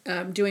definitely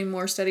doing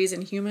more studies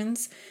in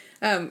humans.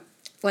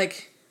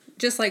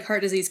 Just like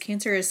heart disease,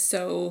 cancer is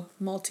so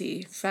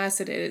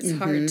multifaceted. It's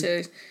hard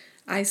to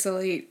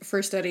isolate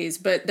for studies,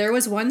 but there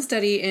was one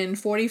study in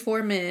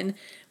 44 men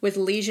with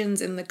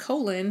lesions in the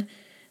colon,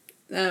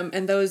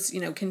 and those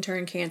can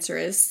turn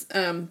cancerous.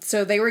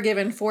 So they were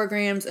given 4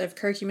 grams of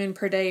curcumin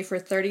per day for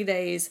 30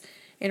 days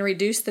and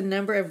reduced the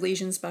number of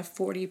lesions by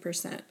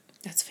 40%.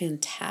 That's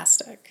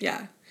fantastic.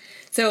 Yeah.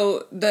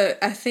 So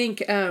I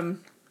think a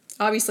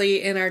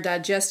obviously in our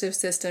digestive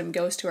system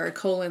goes to our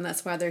colon.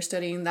 That's why they're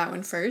studying that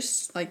one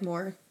first, like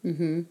more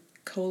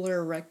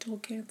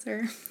colorectal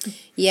cancer.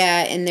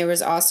 Yeah, and there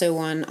was also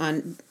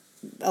one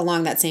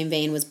along that same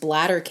vein was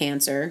bladder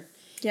cancer.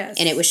 Yes.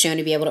 And it was shown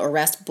to be able to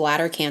arrest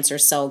bladder cancer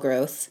cell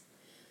growth,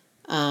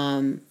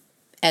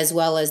 as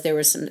well as there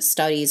were some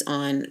studies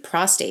on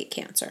prostate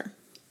cancer.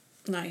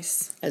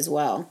 Nice. As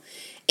well.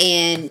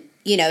 And,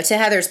 to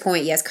Heather's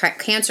point, yes,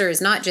 cancer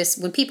is not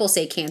just, when people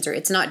say cancer,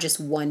 it's not just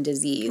one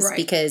disease. Right.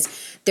 Because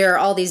there are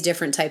all these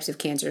different types of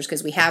cancers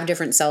because we have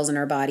different cells in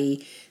our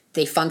body.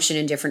 They function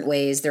in different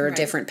ways. There are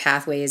different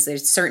pathways.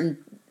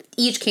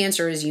 Each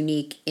cancer is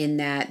unique in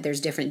that there's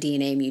different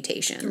DNA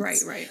mutations.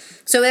 Right.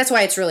 So that's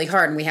why it's really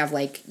hard. And we have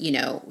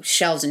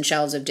shelves and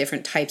shelves of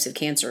different types of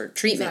cancer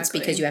treatments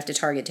because you have to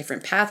target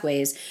different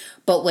pathways.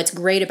 But what's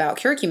great about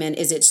curcumin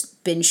is it's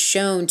been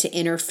shown to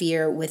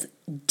interfere with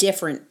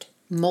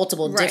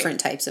multiple different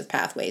types of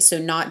pathways. So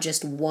not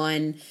just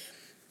one,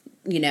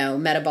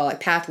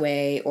 metabolic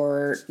pathway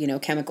or,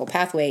 chemical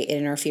pathway. It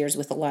interferes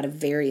with a lot of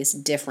various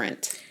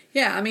different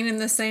Yeah, I mean, in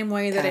the same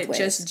way that pathways.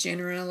 It just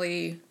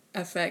generally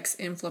affects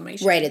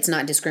inflammation. Right, it's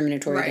not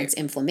discriminatory against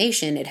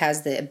inflammation. It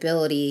has the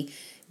ability,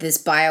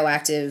 this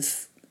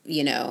bioactive,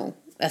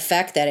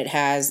 effect that it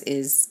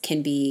has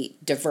can be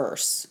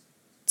diverse.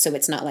 So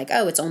it's not like,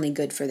 it's only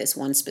good for this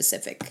one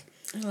specific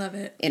I love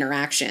it.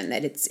 interaction,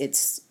 that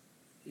it's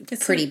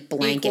pretty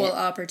blanket. Equal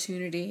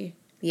opportunity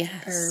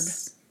herb.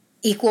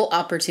 Equal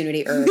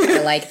opportunity herb.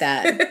 I like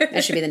that.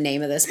 That should be the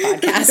name of this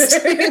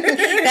podcast.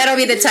 That'll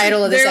be the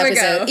title of this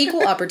episode.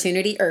 Equal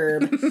opportunity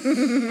herb.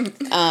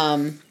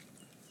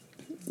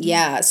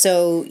 Yeah,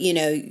 so,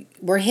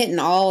 we're hitting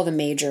all the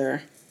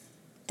major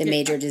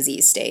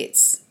disease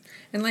states.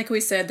 And like we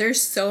said,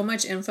 there's so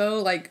much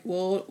info. Like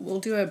we'll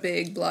do a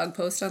big blog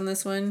post on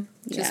this one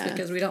just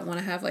because we don't want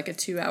to have like a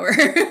 2-hour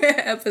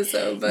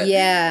episode. But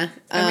yeah,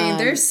 I mean,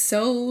 there's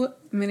so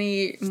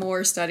many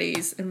more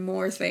studies and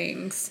more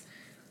things.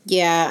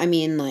 Yeah, I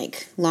mean,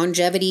 like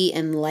longevity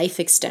and life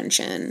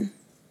extension,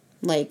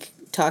 like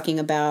talking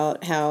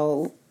about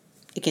how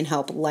it can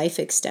help life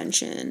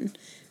extension.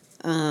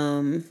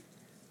 Well,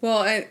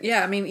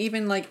 I mean,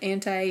 even like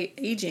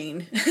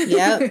anti-aging.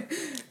 Yep.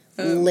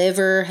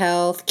 Liver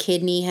health,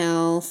 kidney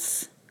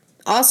health.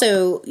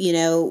 Also,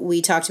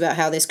 we talked about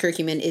how this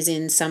curcumin is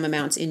in some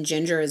amounts in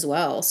ginger as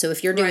well. So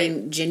if you're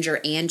doing ginger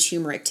and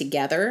turmeric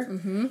together,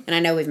 and I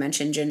know we've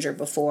mentioned ginger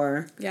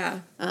before.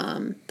 Yeah.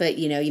 But,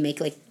 you make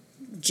like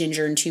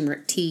ginger and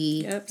turmeric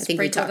tea. Yep. I think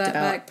we talked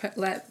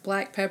about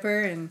black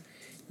pepper and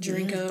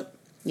drink up.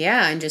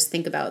 Yeah, and just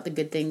think about the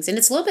good things. And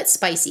it's a little bit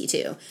spicy,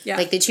 too. Yeah.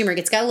 Like the turmeric,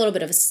 it's got a little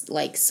bit of a,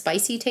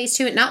 spicy taste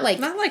to it. Not like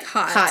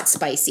hot. Hot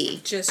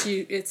spicy. Just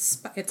it's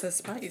a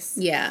spice.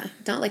 Yeah.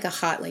 Not like a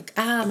hot,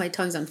 my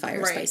tongue's on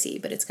fire spicy.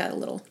 But it's got a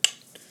little...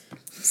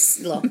 That's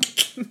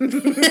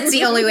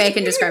the only way I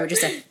can describe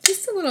it.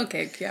 Just a little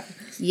kick, yeah.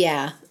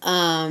 Yeah.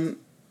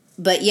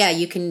 But yeah,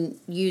 you can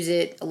use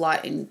it a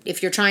lot. And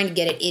if you're trying to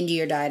get it into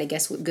your diet, I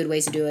guess good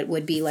ways to do it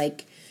would be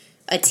like...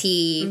 a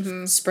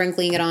tea,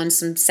 sprinkling it on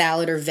some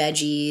salad or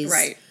veggies.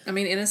 Right. I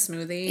mean, in a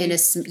smoothie.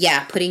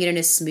 Putting it in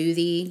a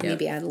smoothie. Yep.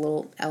 Maybe add a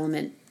little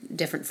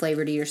different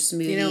flavor to your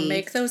smoothie.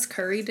 Make those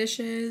curry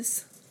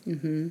dishes.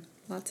 Mm-hmm.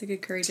 Lots of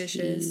good curry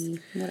dishes.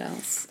 What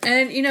else?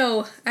 And,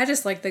 I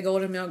just like the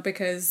golden milk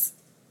because,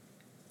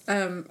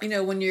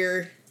 when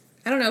you're...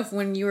 I don't know if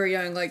when you were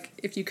young, like,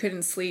 if you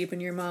couldn't sleep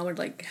and your mom would,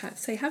 like,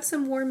 say, have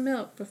some warm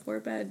milk before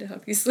bed to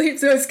help you sleep.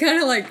 So it's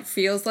kind of, like,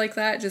 feels like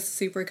that. Just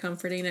super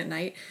comforting at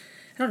night.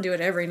 I don't do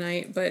it every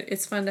night, but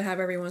it's fun to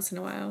have every once in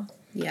a while.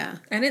 Yeah.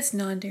 And it's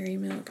non-dairy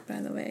milk, by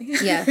the way.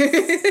 Yeah.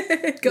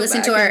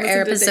 Listen to our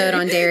episode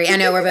on dairy. I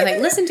know, we're both like,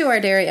 listen to our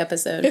dairy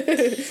episode.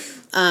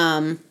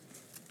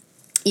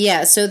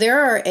 Yeah, so there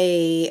are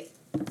a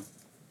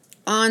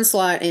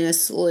onslaught and a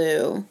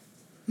slew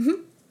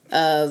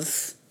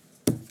of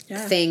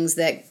things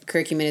that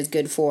curcumin is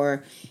good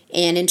for.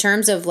 And in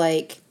terms of,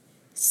 like,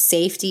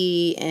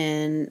 safety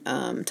and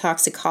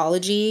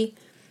toxicology...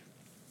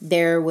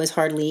 There was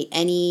hardly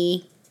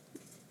any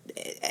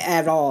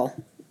at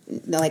all.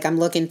 Like, I'm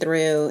looking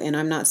through and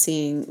I'm not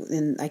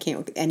seeing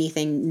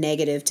anything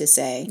negative to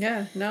say.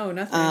 Yeah, no,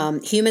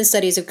 nothing. Human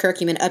studies of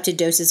curcumin up to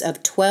doses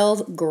of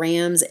 12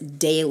 grams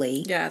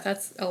daily. Yeah,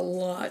 that's a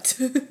lot.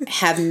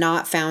 have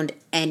not found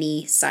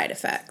any side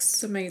effects.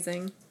 It's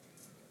amazing.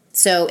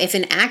 So if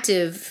an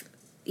active,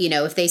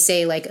 if they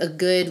say like a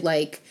good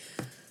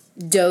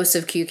dose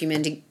of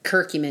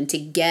curcumin to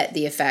get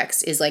the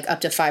effects is like up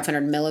to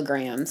 500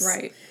 milligrams.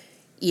 Right.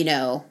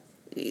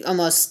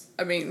 Almost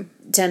 10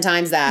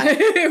 times that.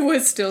 It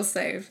was still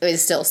safe. It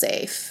was still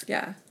safe.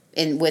 Yeah.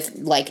 And with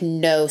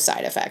no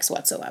side effects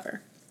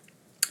whatsoever.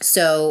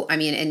 So,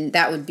 and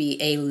that would be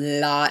a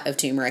lot of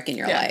turmeric in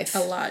your life. A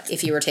lot.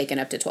 If you were taking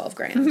up to 12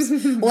 grams.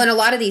 Well, and a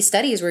lot of these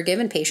studies were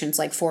given patients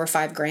 4 or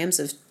 5 grams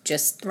of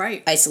just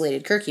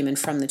isolated curcumin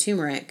from the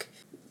turmeric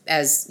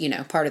as,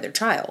 part of their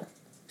trial.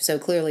 So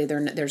clearly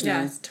there's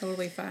no... it's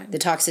totally fine. The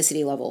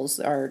toxicity levels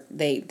are...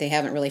 They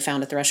haven't really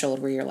found a threshold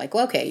where you're like,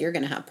 well, okay, you're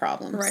going to have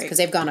problems. Right. Because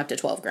they've gone up to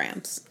 12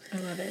 grams. I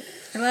love it.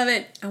 I love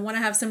it. I want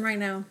to have some right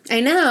now.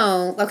 I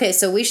know. Okay,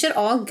 so we should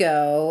all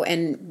go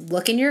and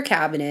look in your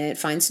cabinet,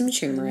 find some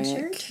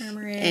turmeric.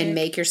 And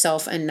make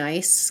yourself a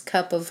nice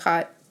cup of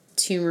hot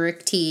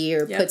turmeric tea,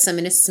 or put some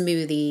in a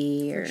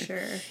smoothie, or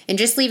and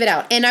just leave it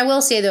out. And I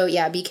will say though,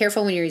 be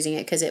careful when you're using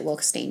it, because it will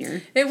stain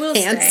your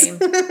stain,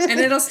 and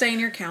it'll stain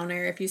your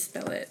counter if you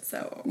spill it.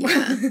 So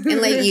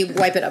and like you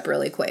wipe it up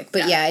really quick.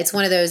 But it's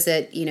one of those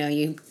that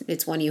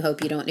it's one you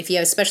hope you don't. If you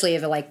especially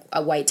have like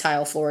a white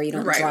tile floor, you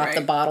don't drop the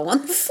bottle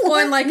on the floor.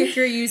 Well, and like if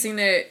you're using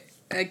it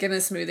like in a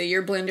smoothie,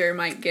 your blender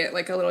might get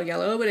like a little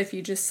yellow, but if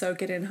you just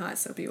soak it in hot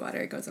soapy water,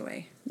 it goes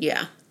away.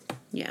 Yeah,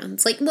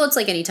 it's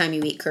like anytime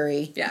you eat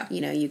curry. Yeah.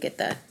 You get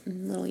that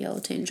little yellow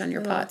tinge on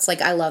your pots.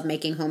 Like, I love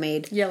making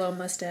yellow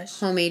mustache.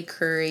 Homemade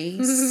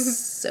curry.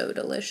 So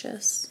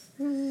delicious.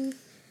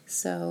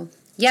 So,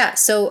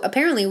 so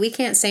apparently we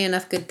can't say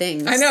enough good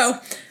things. I know.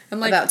 I'm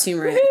like, about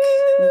turmeric.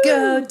 Woo!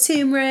 Go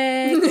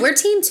turmeric. We're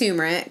Team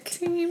Turmeric.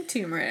 Team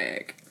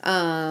Turmeric.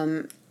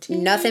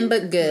 Nothing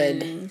but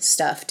good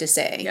stuff to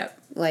say. Yep.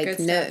 Like,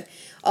 no...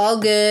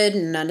 All good,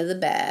 none of the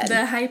bad.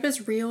 The hype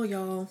is real,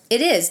 y'all. It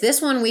is.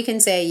 This one we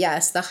can say,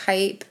 yes, the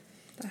hype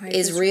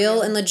is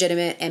real and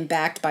legitimate and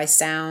backed by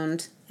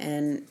sound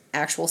and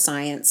actual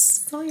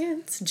science.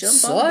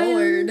 Jump on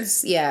board.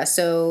 Yeah,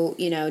 so,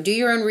 do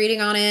your own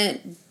reading on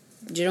it.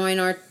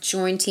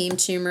 Join Team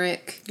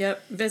Turmeric.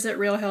 Yep. Visit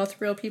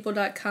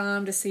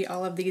realhealthrealpeople.com to see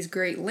all of these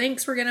great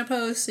links we're going to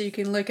post, so you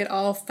can look at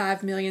all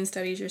 5 million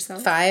studies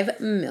yourself.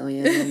 5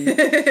 million.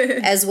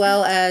 As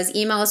well as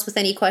email us with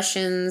any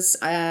questions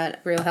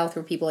at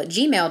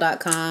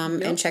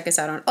realhealthrealpeople@gmail.com. And check us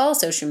out on all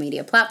social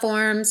media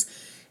platforms.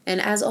 And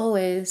as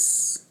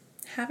always,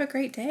 have a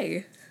great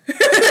day. I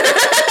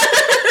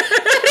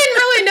didn't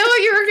really know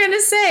what you were going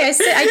to say.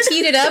 I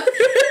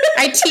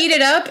teed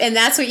it up, and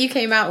that's what you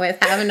came out with.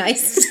 Have a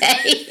nice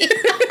day.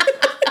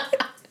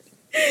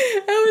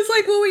 I was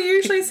like, well, we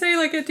usually say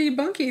like a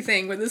debunky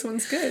thing, but this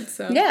one's good.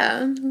 So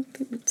yeah,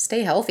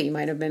 stay healthy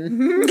might have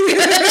been.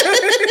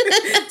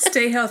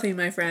 Stay healthy,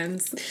 my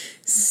friends.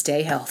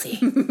 Stay healthy.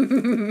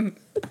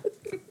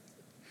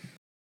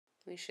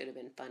 We should have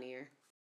been funnier.